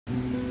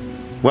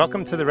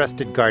Welcome to the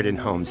Rusted Garden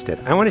Homestead.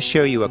 I want to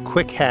show you a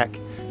quick hack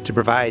to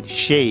provide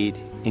shade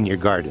in your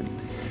garden.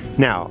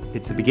 Now,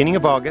 it's the beginning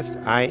of August.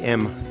 I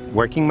am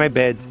working my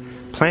beds,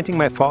 planting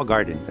my fall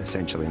garden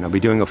essentially, and I'll be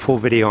doing a full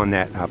video on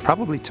that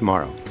probably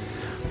tomorrow.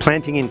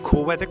 Planting in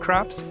cool weather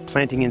crops,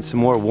 planting in some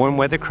more warm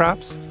weather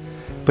crops,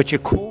 but your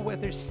cool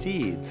weather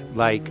seeds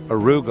like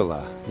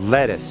arugula,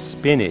 lettuce,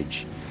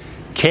 spinach,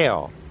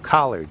 kale,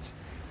 collards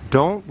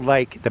don't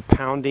like the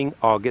pounding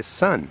August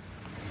sun.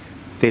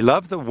 They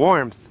love the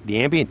warmth, the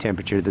ambient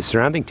temperature, the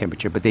surrounding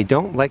temperature, but they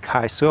don't like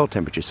high soil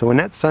temperature. So when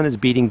that sun is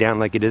beating down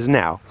like it is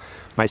now,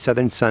 my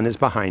southern sun is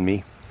behind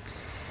me,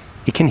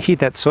 it can heat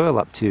that soil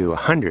up to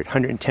 100,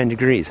 110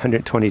 degrees,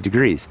 120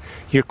 degrees.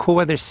 Your cool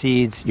weather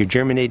seeds, your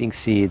germinating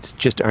seeds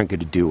just aren't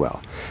going to do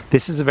well.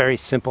 This is a very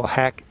simple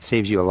hack,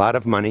 saves you a lot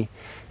of money.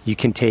 You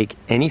can take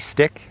any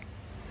stick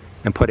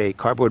and put a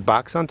cardboard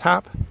box on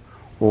top,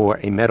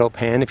 or a metal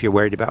pan if you're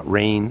worried about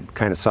rain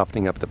kind of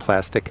softening up the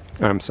plastic,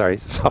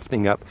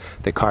 softening up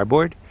the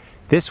cardboard.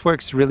 This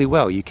works really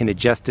well. You can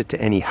adjust it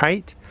to any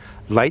height.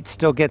 Light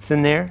still gets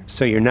in there,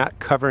 so you're not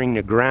covering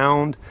the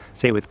ground,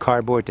 say with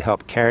cardboard to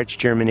help carrots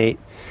germinate.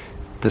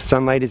 The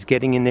sunlight is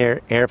getting in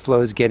there,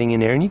 airflow is getting in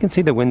there, and you can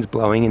see the wind's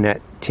blowing and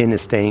that tin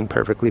is staying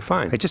perfectly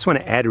fine. I just want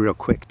to add real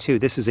quick too,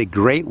 this is a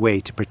great way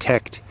to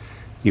protect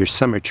your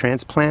summer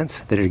transplants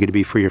that are going to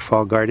be for your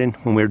fall garden.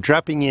 When we're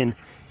dropping in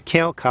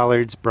kale,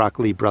 collards,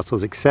 broccoli,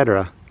 Brussels,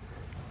 etc.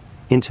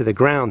 into the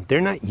ground, they're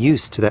not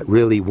used to that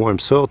really warm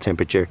soil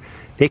temperature.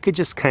 They could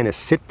just kind of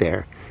sit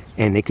there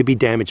and they could be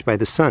damaged by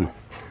the sun.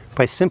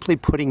 By simply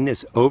putting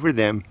this over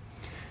them,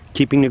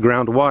 keeping the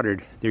ground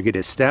watered, they're going to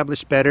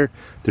establish better,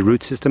 the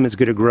root system is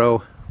going to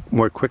grow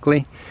more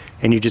quickly,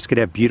 and you're just going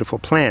to have beautiful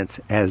plants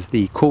as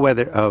the cool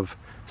weather of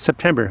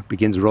September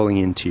begins rolling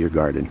into your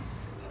garden.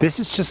 This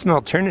is just an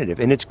alternative,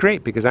 and it's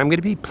great because I'm going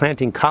to be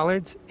planting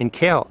collards and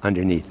kale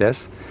underneath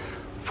this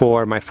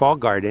for my fall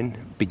garden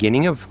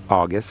beginning of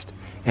August,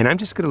 and I'm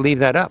just going to leave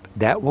that up.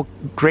 That will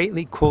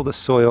greatly cool the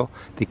soil.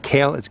 The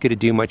kale is going to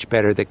do much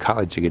better, the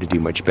collards are going to do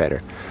much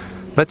better.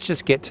 Let's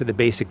just get to the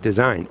basic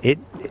design.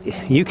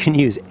 You can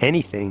use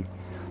anything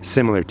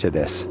similar to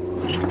this.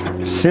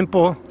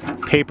 Simple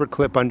paper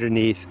clip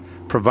underneath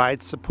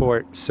provides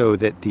support so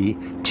that the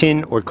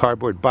tin or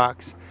cardboard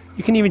box,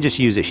 you can even just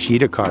use a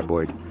sheet of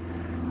cardboard,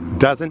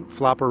 doesn't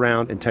flop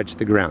around and touch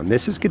the ground.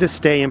 This is going to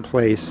stay in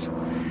place,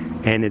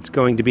 and it's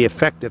going to be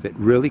effective at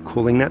really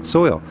cooling that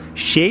soil.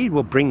 Shade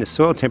will bring the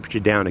soil temperature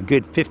down a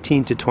good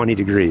 15 to 20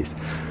 degrees.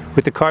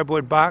 With the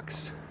cardboard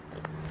box,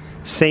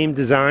 same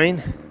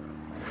design.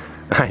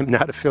 I'm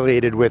not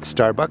affiliated with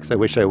Starbucks, I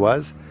wish I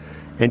was,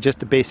 and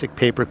just a basic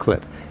paper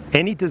clip.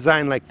 Any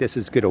design like this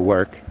is going to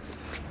work,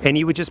 and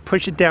you would just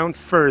push it down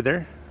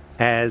further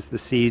as the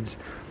seeds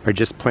are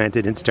just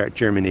planted and start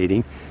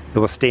germinating. It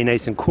will stay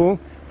nice and cool,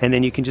 and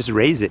then you can just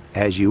raise it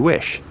as you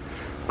wish.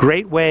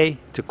 Great way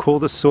to cool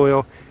the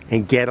soil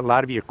and get a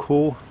lot of your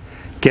cool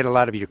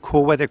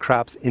weather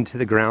crops into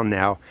the ground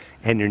now,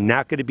 and you're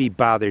not going to be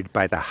bothered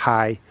by the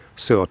high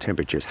soil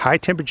temperatures. High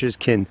temperatures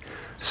can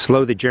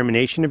slow the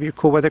germination of your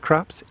cool weather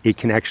crops. It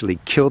can actually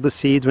kill the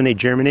seeds when they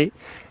germinate,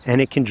 and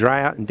it can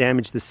dry out and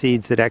damage the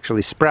seeds that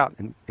actually sprout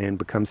and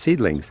become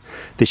seedlings.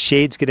 The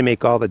shade's going to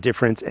make all the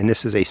difference, and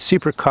this is a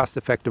super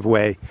cost-effective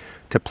way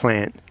to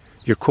plant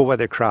your cool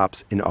weather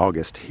crops in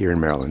August here in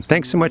Maryland.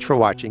 Thanks so much for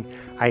watching.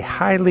 I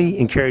highly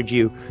encourage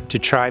you to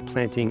try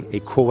planting a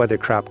cool weather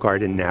crop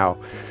garden now.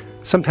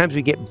 Sometimes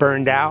we get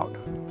burned out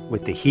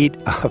with the heat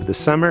of the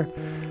summer,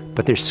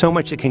 but there's so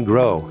much that can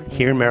grow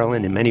here in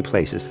Maryland in many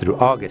places through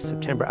August,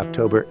 September,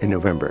 October, and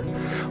November.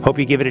 Hope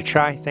you give it a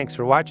try. Thanks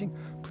for watching.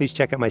 Please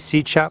check out my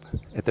seed shop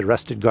at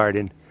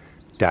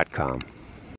therustedgarden.com.